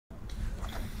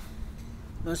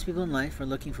Most people in life are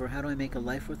looking for how do I make a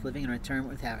life worth living and a retirement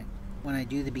worth having. When I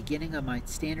do the beginning of my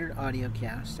standard audio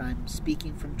cast, I'm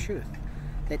speaking from truth.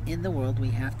 That in the world we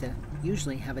have to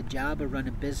usually have a job or run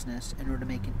a business in order to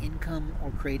make an income or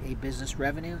create a business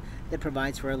revenue that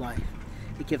provides for our life.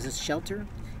 It gives us shelter,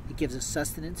 it gives us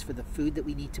sustenance for the food that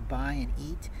we need to buy and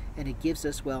eat, and it gives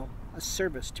us, well, a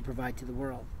service to provide to the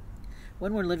world.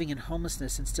 When we're living in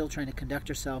homelessness and still trying to conduct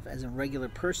ourselves as a regular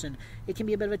person, it can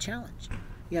be a bit of a challenge.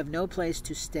 You have no place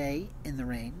to stay in the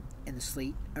rain, in the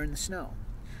sleet, or in the snow.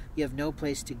 You have no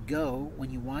place to go when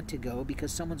you want to go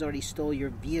because someone's already stole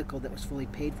your vehicle that was fully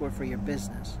paid for your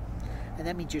business. And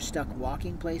that means you're stuck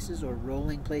walking places or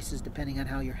rolling places depending on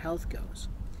how your health goes.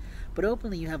 But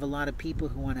openly you have a lot of people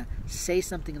who want to say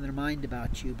something in their mind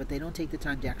about you, but they don't take the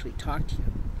time to actually talk to you.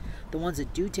 The ones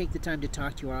that do take the time to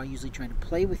talk to you are usually trying to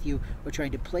play with you or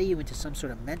trying to play you into some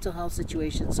sort of mental health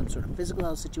situation, some sort of physical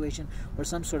health situation, or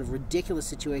some sort of ridiculous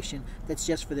situation that's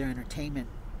just for their entertainment.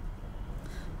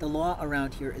 The law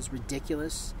around here is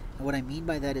ridiculous, and what I mean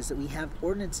by that is that we have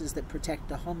ordinances that protect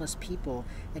the homeless people,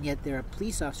 and yet there are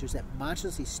police officers that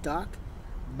monstrously stalk,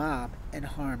 mob, and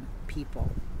harm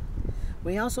people.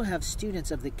 We also have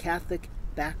students of the Catholic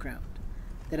background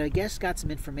that I guess got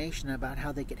some information about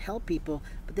how they could help people,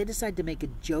 but they decide to make a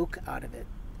joke out of it.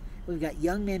 We've got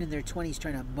young men in their 20s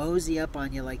trying to mosey up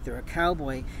on you like they're a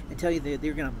cowboy and tell you they're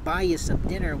going to buy you some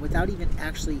dinner without even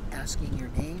actually asking your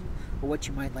name or what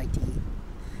you might like to eat.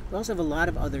 We also have a lot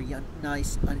of other young,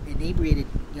 nice, inebriated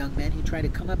young men who try to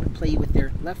come up and play you with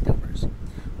their leftovers.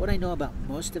 What I know about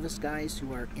most of us guys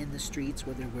who are in the streets,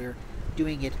 whether we're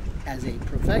doing it as a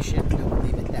profession, don't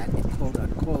leave it that in quote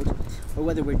unquote, or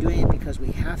whether we're doing it because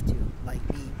we have to, like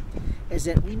me, is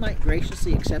that we might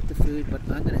graciously accept the food, but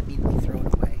I'm going to immediately throw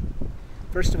it away.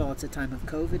 First of all, it's a time of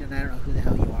COVID, and I don't know who the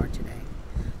hell you are today.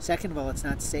 Second of all, it's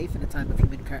not safe in a time of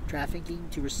human trafficking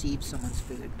to receive someone's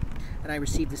food. And I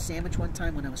received a sandwich one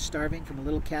time when I was starving from a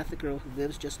little Catholic girl who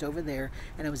lives just over there,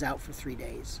 and I was out for 3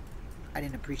 days. I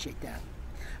didn't appreciate that.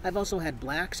 I've also had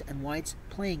blacks and whites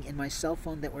playing in my cell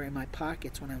phone that were in my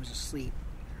pockets when I was asleep.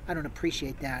 I don't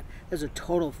appreciate that. There's a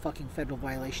total fucking federal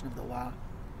violation of the law.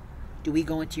 Do we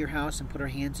go into your house and put our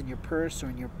hands in your purse or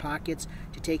in your pockets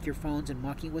to take your phones and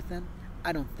monkey with them?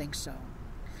 I don't think so.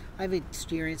 I've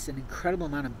experienced an incredible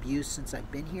amount of abuse since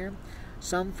I've been here,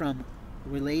 some from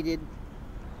related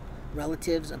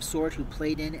relatives of sort who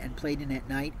played in at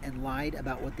night and lied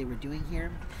about what they were doing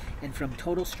here, and from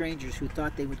total strangers who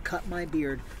thought they would cut my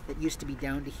beard that used to be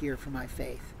down to here for my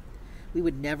faith. We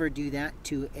would never do that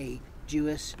to a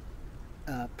Jewish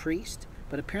priest,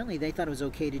 but apparently they thought it was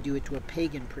okay to do it to a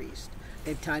pagan priest.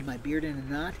 They've tied my beard in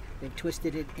a knot, they've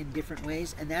twisted it in different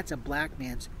ways, and that's a black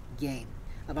man's game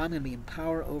of I'm going to be in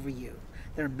power over you.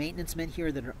 There are maintenance men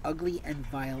here that are ugly and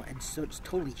vile, and so it's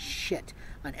totally shit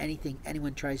on anything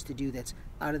anyone tries to do that's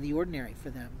out of the ordinary for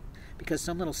them, because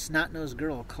some little snot-nosed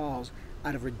girl calls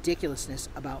out of ridiculousness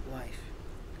about life.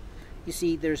 You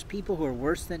see, there's people who are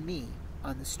worse than me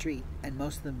on the street, and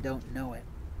most of them don't know it.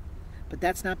 But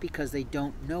that's not because they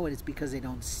don't know it, it's because they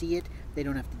don't see it, they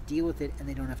don't have to deal with it, and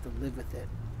they don't have to live with it.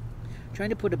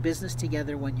 Trying to put a business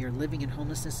together when you're living in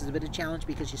homelessness is a bit of a challenge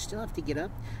because you still have to get up,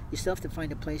 you still have to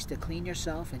find a place to clean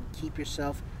yourself and keep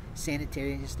yourself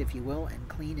sanitarist, if you will, and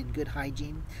clean and good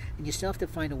hygiene, and you still have to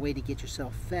find a way to get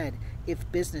yourself fed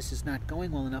if business is not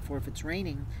going well enough or if it's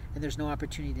raining and there's no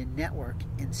opportunity to network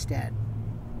instead.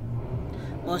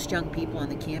 Most young people on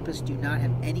the campus do not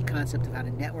have any concept of how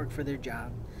to network for their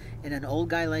job, and an old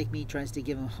guy like me tries to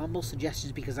give them humble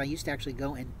suggestions because I used to actually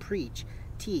go and preach,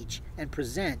 teach, and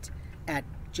present at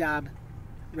job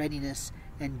readiness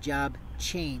and job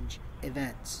change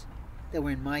events that were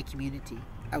in my community.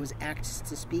 I was asked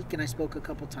to speak, and I spoke a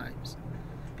couple times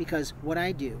because what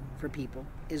I do for people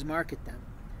is market them.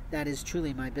 That is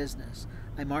truly my business.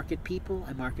 I market people,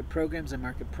 I market programs, I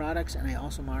market products, and I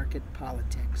also market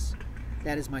politics.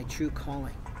 That is my true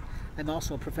calling. I'm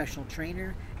also a professional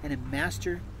trainer and a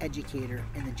master educator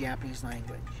in the Japanese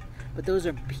language. But those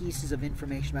are pieces of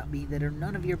information about me that are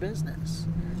none of your business.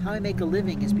 How I make a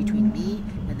living is between me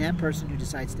and that person who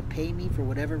decides to pay me for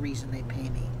whatever reason they pay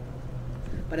me.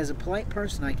 But as a polite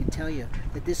person, I can tell you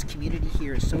that this community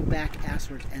here is so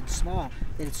back-asswards and small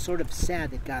that it's sort of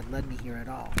sad that God led me here at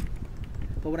all.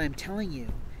 But what I'm telling you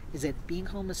is that being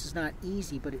homeless is not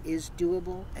easy, but it is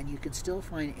doable, and you can still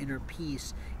find inner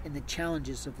peace in the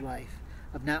challenges of life,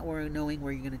 of not knowing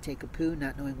where you're going to take a poo,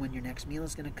 not knowing when your next meal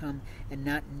is going to come, and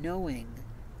not knowing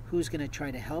who's going to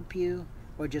try to help you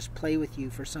or just play with you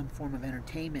for some form of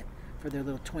entertainment for their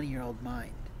little 20-year-old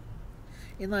mind.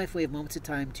 In life, we have moments of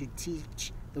time to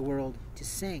teach the world to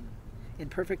sing. in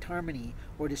perfect harmony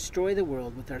or destroy the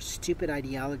world with our stupid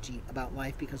ideology about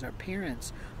life because our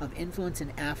parents of influence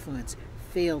and affluence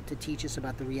failed to teach us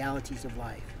about the realities of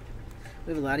life.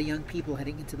 We have a lot of young people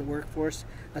heading into the workforce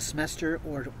a semester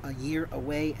or a year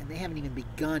away, and they haven't even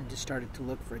begun to start to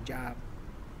look for a job.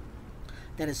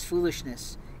 That is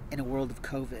foolishness in a world of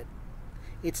COVID.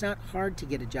 It's not hard to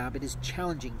get a job, it is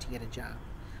challenging to get a job.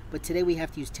 But today we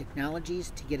have to use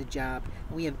technologies to get a job,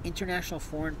 and we have international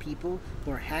foreign people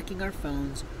who are hacking our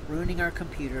phones, ruining our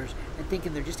computers, and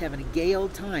thinking they're just having a gay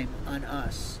old time on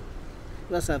us.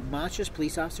 We also have monstrous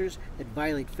police officers that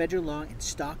violate federal law in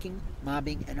stalking,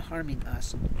 mobbing, and harming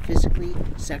us physically,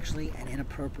 sexually, and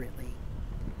inappropriately.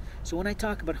 So when I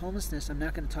talk about homelessness, I'm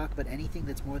not going to talk about anything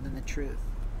that's more than the truth.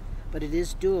 But it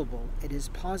is doable, it is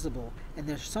possible, and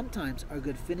there sometimes are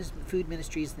good food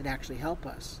ministries that actually help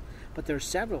us. But there are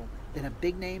several that have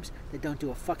big names that don't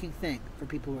do a fucking thing for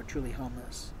people who are truly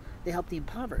homeless. They help the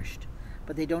impoverished,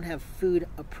 but they don't have food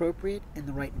appropriate in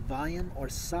the right volume or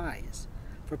size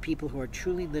for people who are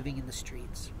truly living in the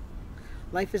streets.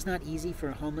 Life is not easy for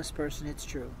a homeless person, it's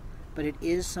true, but it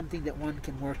is something that one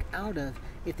can work out of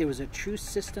if there was a true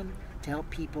system to help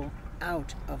people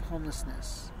out of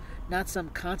homelessness. Not some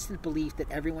constant belief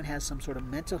that everyone has some sort of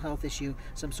mental health issue,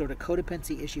 some sort of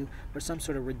codependency issue, or some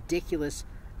sort of ridiculous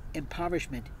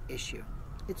impoverishment issue.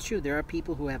 It's true, there are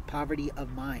people who have poverty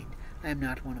of mind. I am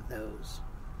not one of those.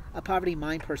 A poverty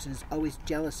mind person is always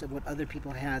jealous of what other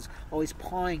people has, always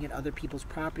pawing at other people's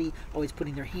property, always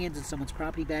putting their hands in someone's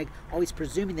property bag, always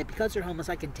presuming that because they're homeless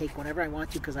I can take whatever I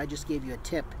want to because I just gave you a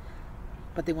tip.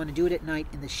 But they want to do it at night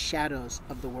in the shadows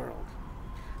of the world.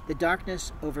 The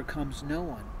darkness overcomes no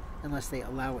one unless they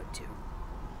allow it to.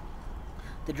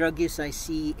 The drug use I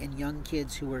see in young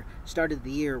kids who were started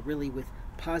the year really with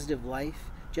positive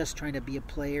life, just trying to be a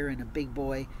player and a big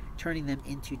boy, turning them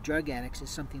into drug addicts is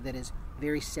something that is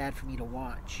very sad for me to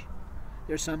watch.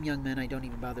 There are some young men I don't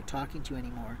even bother talking to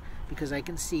anymore because I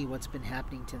can see what's been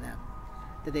happening to them.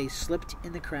 That they slipped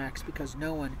in the cracks because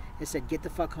no one has said, get the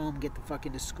fuck home, get the fuck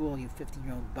into school, you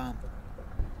 15-year-old bum.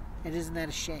 And isn't that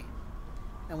a shame?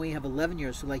 And we have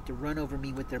 11-years who like to run over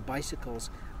me with their bicycles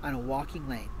on a walking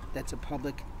lane that's a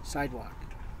public sidewalk.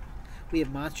 We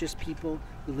have monstrous people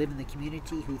who live in the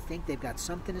community who think they've got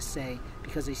something to say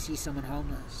because they see someone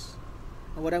homeless.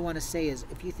 And what I want to say is,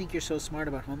 if you think you're so smart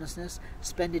about homelessness,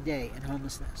 spend a day in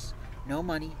homelessness. No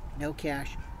money, no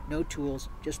cash, no tools,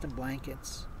 just some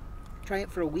blankets. Try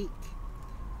it for a week.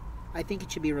 I think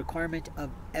it should be a requirement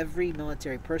of every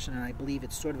military person, and I believe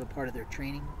it's sort of a part of their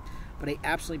training, but I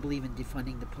absolutely believe in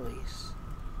defunding the police.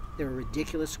 They're a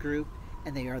ridiculous group,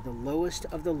 and they are the lowest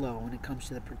of the low when it comes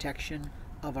to the protection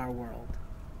of our world.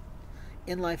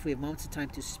 In life, we have moments of time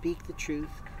to speak the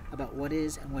truth about what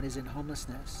is and what isn't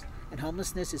homelessness. And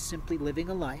homelessness is simply living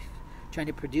a life, trying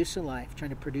to produce a life, trying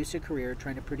to produce a career,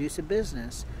 trying to produce a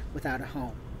business without a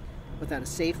home, without a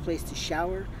safe place to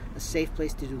shower, a safe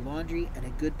place to do laundry, and a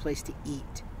good place to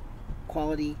eat.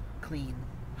 Quality, clean,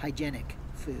 hygienic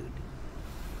food.